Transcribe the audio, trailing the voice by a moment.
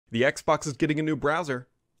The Xbox is getting a new browser.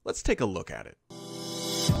 Let's take a look at it.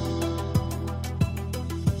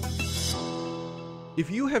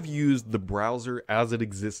 If you have used the browser as it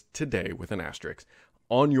exists today with an asterisk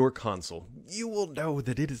on your console, you will know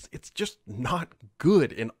that it's just not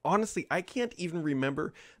good. And honestly, I can't even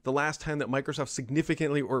remember the last time that Microsoft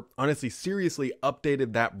significantly or honestly seriously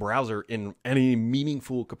updated that browser in any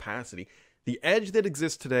meaningful capacity. The Edge that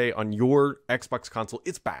exists today on your Xbox console,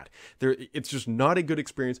 it's bad. It's just not a good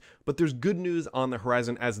experience, but there's good news on the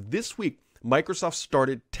horizon as this week, Microsoft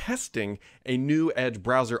started testing a new Edge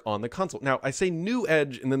browser on the console. Now, I say new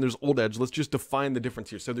Edge and then there's old Edge. Let's just define the difference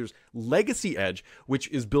here. So there's Legacy Edge, which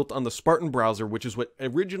is built on the Spartan browser, which is what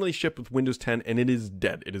originally shipped with Windows 10, and it is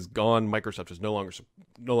dead. It is gone. Microsoft is no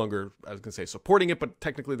longer, I was going to say supporting it, but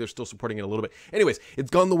technically they're still supporting it a little bit. Anyways, it's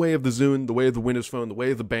gone the way of the Zune, the way of the Windows Phone, the way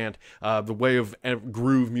of the Band, the way of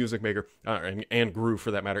Groove Music Maker, and Groove for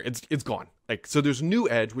that matter. It's gone. So there's new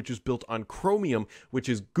Edge, which is built on Chromium, which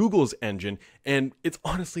is Google's engine, and it's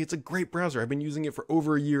a great browser. I've been using it for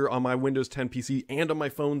over a year on my Windows 10 PC and on my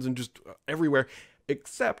phones and just everywhere,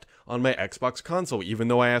 except on my Xbox console, even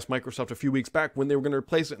though I asked Microsoft a few weeks back when they were going to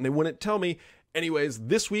replace it and they wouldn't tell me. Anyways,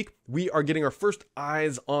 this week, we are getting our first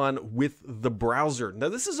eyes on with the browser. Now,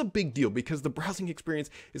 this is a big deal because the browsing experience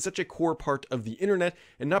is such a core part of the internet,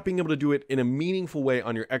 and not being able to do it in a meaningful way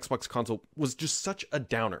on your Xbox console was just such a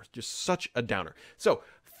downer, So,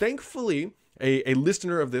 thankfully, a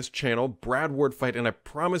listener of this channel, Brad Wardfight, and I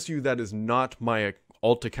promise you that is not my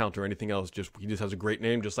alt account or anything else, he just has a great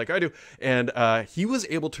name just like I do, and he was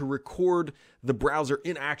able to record the browser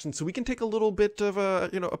in action so we can take a little bit of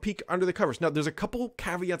a peek under the covers. Now, there's a couple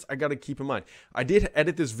caveats I got to keep in mind. I did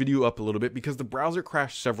edit this video up a little bit because the browser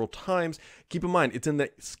crashed several times. Keep in mind, it's in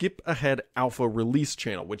the Skip Ahead Alpha release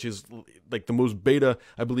channel, which is like the most beta,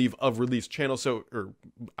 I believe, of release channel, or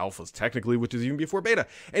alphas technically, which is even before beta.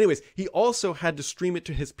 Anyways, he also had to stream it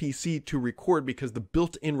to his PC to record because the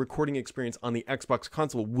built-in recording experience on the Xbox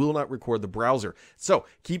console will not record the browser. So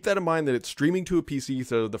keep that in mind that it's streaming to a PC,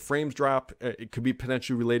 so the frames drop. It could be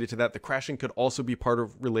potentially related to that. The crashing could also be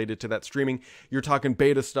related to that streaming. You're talking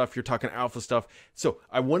beta stuff, you're talking alpha stuff. So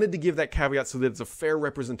I wanted to give that caveat so that it's a fair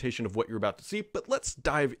representation of what you're about to see, but let's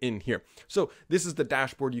dive in here. So this is the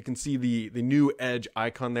dashboard. You can see the new Edge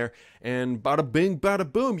icon there, and bada bing,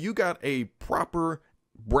 bada boom, you got a proper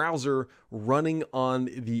browser running on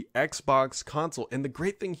the Xbox console. And the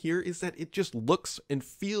great thing here is that it just looks and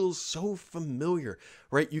feels so familiar,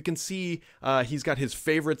 right? You can see he's got his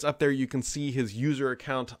favorites up there. You can see his user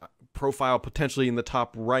account profile potentially in the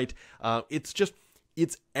top right. It's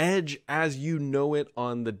Edge as you know it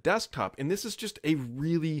on the desktop. And this is just a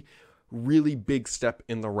really big step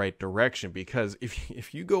in the right direction, because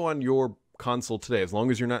if you go on your console today, as long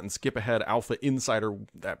as you're not in Skip Ahead Alpha Insider,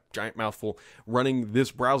 that giant mouthful, running this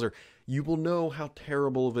browser, you will know how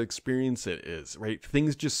terrible of an experience it is, right?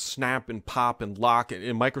 Things just snap and pop and lock,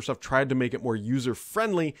 and Microsoft tried to make it more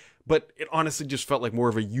user-friendly, but it honestly just felt like more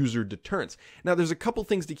of a user deterrence. Now, there's a couple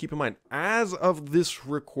things to keep in mind. As of this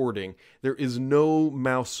recording, there is no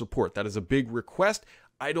mouse support. That is a big request.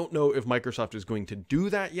 I don't know if Microsoft is going to do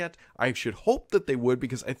that yet. I should hope that they would,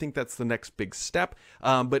 because I think that's the next big step.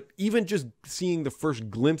 But even just seeing the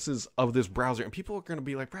first glimpses of this browser, and people are going to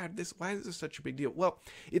be like, Brad, why is this such a big deal? Well,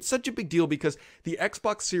 it's such a big deal because the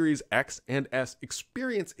Xbox Series X and S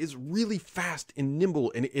experience is really fast and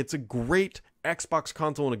nimble, and it's a great Xbox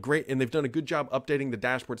console and they've done a good job updating the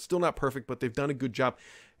dashboard. Still not perfect, but they've done a good job.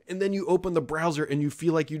 And then you open the browser and you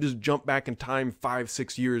feel like you just jump back in time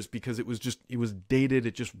 5-6 years because it was dated.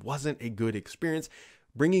 It just wasn't a good experience.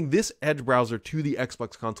 Bringing this Edge browser to the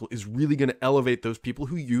Xbox console is really going to elevate those people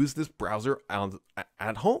who use this browser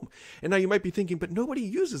at home. And now you might be thinking, but nobody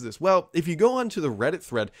uses this. Well, if you go onto the Reddit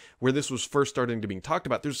thread where this was first starting to be talked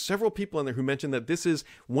about, there's several people in there who mentioned that this is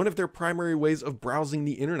one of their primary ways of browsing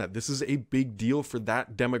the internet. This is a big deal for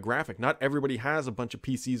that demographic. Not everybody has a bunch of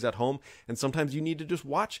PCs at home, and sometimes you need to just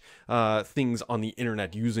watch things on the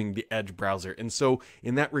internet using the Edge browser. And so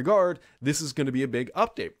in that regard, this is going to be a big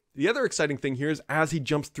update. The other exciting thing here is as he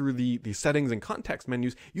jumps through the settings and context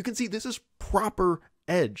menus, you can see this is proper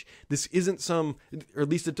Edge. This isn't or at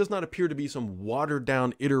least it does not appear to be some watered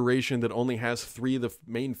down iteration that only has 3 of the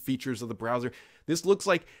main features of the browser. This looks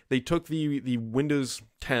like they took the Windows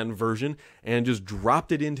 10 version and just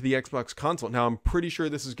dropped it into the Xbox console. Now, I'm pretty sure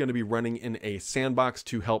this is going to be running in a sandbox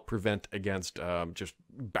to help prevent against just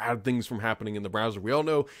bad things from happening in the browser. We all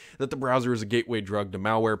know that the browser is a gateway drug to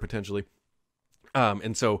malware potentially.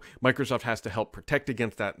 And so Microsoft has to help protect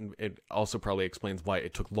against that, and it also probably explains why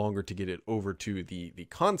it took longer to get it over to the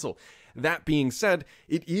console. That being said,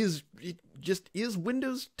 it just is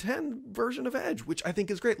Windows 10 version of Edge, which I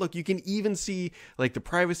think is great. Look, you can even see like the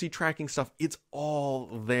privacy tracking stuff. It's all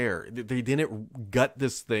there. They didn't gut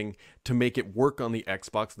this thing to make it work on the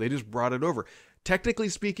Xbox. They just brought it over. Technically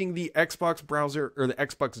speaking, the Xbox browser or the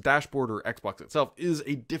Xbox dashboard or Xbox itself is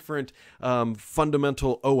a different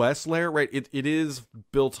fundamental OS layer, right? It is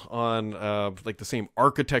built on like the same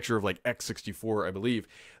architecture of like x64, I believe,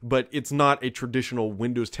 but it's not a traditional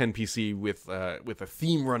Windows 10 PC with a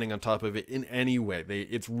theme running on top of it in any way.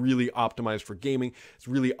 It's really optimized for gaming. It's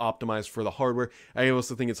really optimized for the hardware. I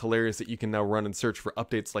also think it's hilarious that you can now run and search for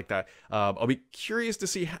updates like that. I'll be curious to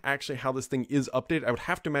see actually how this thing is updated. I would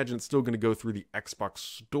have to imagine it's still going to go through the Xbox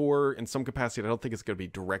store in some capacity. I don't think it's going to be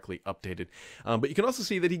directly updated. But you can also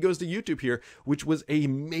see that he goes to YouTube here, which was a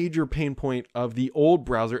major pain point of the old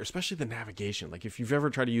browser, especially the navigation. Like if you've ever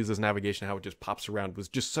tried to use this navigation, how it just pops around was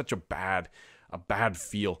just such a bad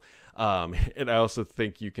feel. And I also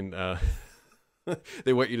think you can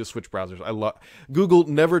they want you to switch browsers. I love Google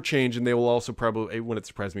never change, and they will also probably, it wouldn't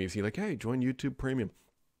surprise me if you like, hey, join YouTube Premium.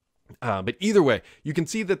 But either way, you can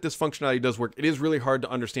see that this functionality does work. It is really hard to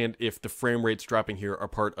understand if the frame rates dropping here are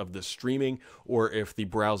part of the streaming or if the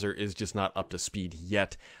browser is just not up to speed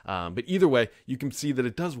yet. But either way, you can see that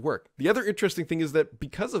it does work. The other interesting thing is that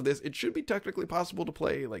because of this, it should be technically possible to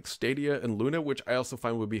play like Stadia and Luna, which I also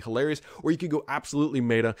find would be hilarious. Or you could go absolutely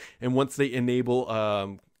meta, and once they enable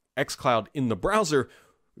xCloud in the browser,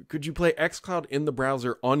 could you play xCloud in the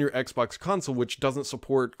browser on your Xbox console, which doesn't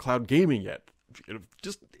support cloud gaming yet?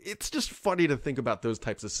 It's just funny to think about those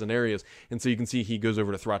types of scenarios. And so you can see he goes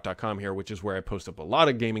over to Throt.com here, which is where I post up a lot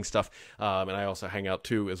of gaming stuff. And I also hang out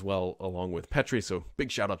too as well, along with Petri. So big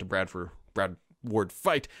shout out to Brad Ward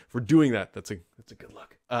Fight for doing that. That's a good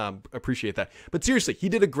look. Appreciate that. But seriously, he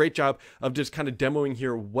did a great job of just kind of demoing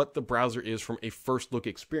here what the browser is from a first look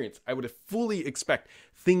experience. I would fully expect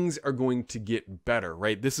things are going to get better,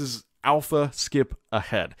 right? This is alpha skip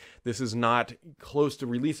ahead. This is not close to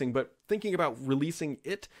releasing, but thinking about releasing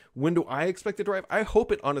it, when do I expect it to arrive? I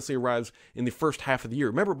hope it honestly arrives in the first half of the year.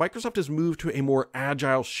 Remember, Microsoft has moved to a more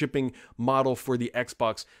agile shipping model for the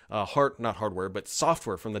Xbox not hardware, but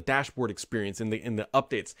software from the dashboard experience in the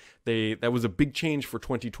updates. That was a big change for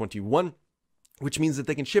 2021. Which means that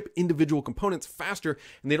they can ship individual components faster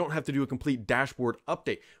and they don't have to do a complete dashboard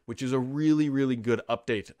update, which is a really, really good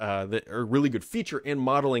update, or really good feature and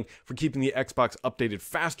modeling for keeping the Xbox updated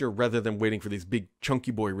faster rather than waiting for these big chunky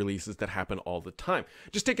boy releases that happen all the time.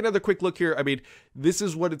 Just take another quick look here. I mean, this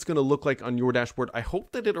is what it's going to look like on your dashboard. I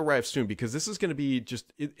hope that it arrives soon because this is going to be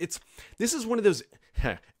just, this is one of those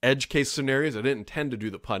edge case scenarios. I didn't intend to do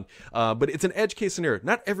the pun, but it's an edge case scenario.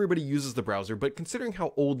 Not everybody uses the browser, but considering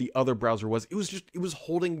how old the other browser was, it was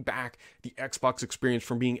holding back the Xbox experience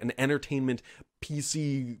from being an entertainment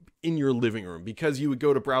PC in your living room because you would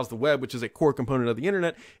go to browse the web, which is a core component of the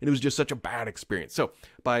internet, and it was just such a bad experience. So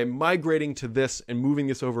by migrating to this and moving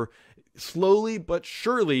this over slowly but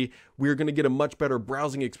surely, we're going to get a much better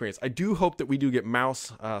browsing experience. I do hope that we do get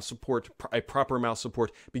mouse support, a proper mouse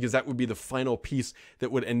support, because that would be the final piece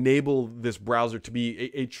that would enable this browser to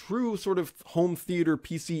be a true sort of home theater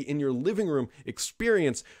PC in your living room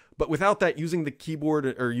experience. But without that, using the keyboard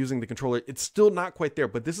or using the controller, it's still not quite there.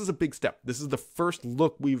 But this is a big step. This is the first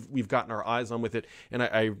look we've gotten our eyes on with it. And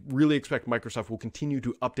I really expect Microsoft will continue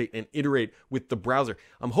to update and iterate with the browser.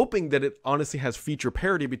 I'm hoping that it honestly has feature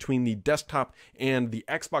parity between the desktop and the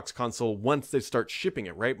Xbox console once they start shipping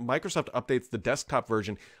it, right? Microsoft updates the desktop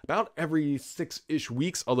version about every 6-ish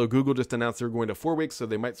weeks, although Google just announced they're going to 4 weeks, so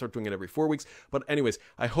they might start doing it every 4 weeks. But anyways,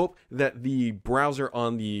 I hope that the browser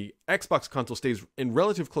on the Xbox console stays in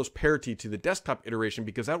relative close parity to the desktop iteration,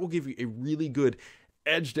 because that will give you a really good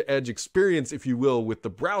edge-to-edge experience, if you will, with the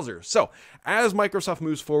browser. So as Microsoft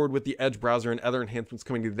moves forward with the Edge browser and other enhancements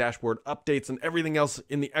coming to the dashboard, updates, and everything else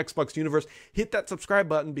in the Xbox universe, hit that subscribe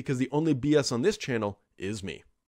button, because the only BS on this channel is me.